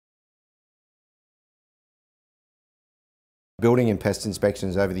Building and pest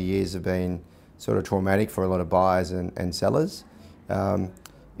inspections over the years have been sort of traumatic for a lot of buyers and sellers.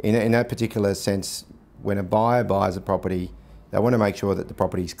 In that particular sense, when a buyer buys a property, they want to make sure that the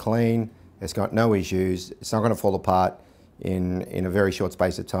property's clean, it's got no issues, it's not going to fall apart in a very short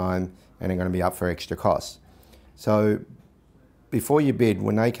space of time, and they're going to be up for extra costs. So Beforeyoubid,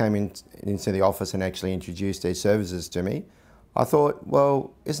 when they came into the office and actually introduced their services to me, I thought,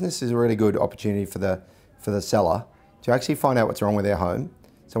 well, isn't this a really good opportunity for the seller to actually find out what's wrong with their home?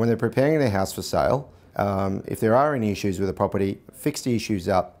 So when they're preparing their house for sale, if there are any issues with the property, fix the issues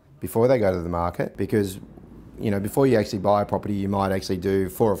up before they go to the market, because before you actually buy a property, you might actually do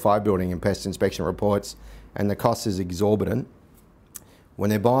 4 or 5 building and pest inspection reports, and the cost is exorbitant. When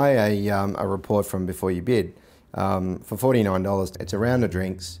they buy a report from Beforeyoubid, for $49, it's a round of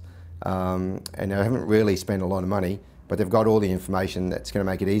drinks, and they haven't really spent a lot of money, but they've got all the information that's going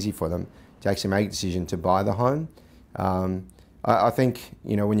to make it easy for them to actually make a decision to buy the home. I think,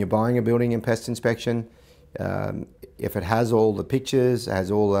 when you're buying a building and pest inspection, if it has all the pictures, it has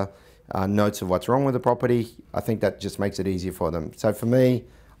all the notes of what's wrong with the property, I think that just makes it easier for them. So for me,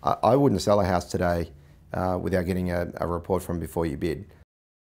 I wouldn't sell a house today without getting a report from Beforeyoubid.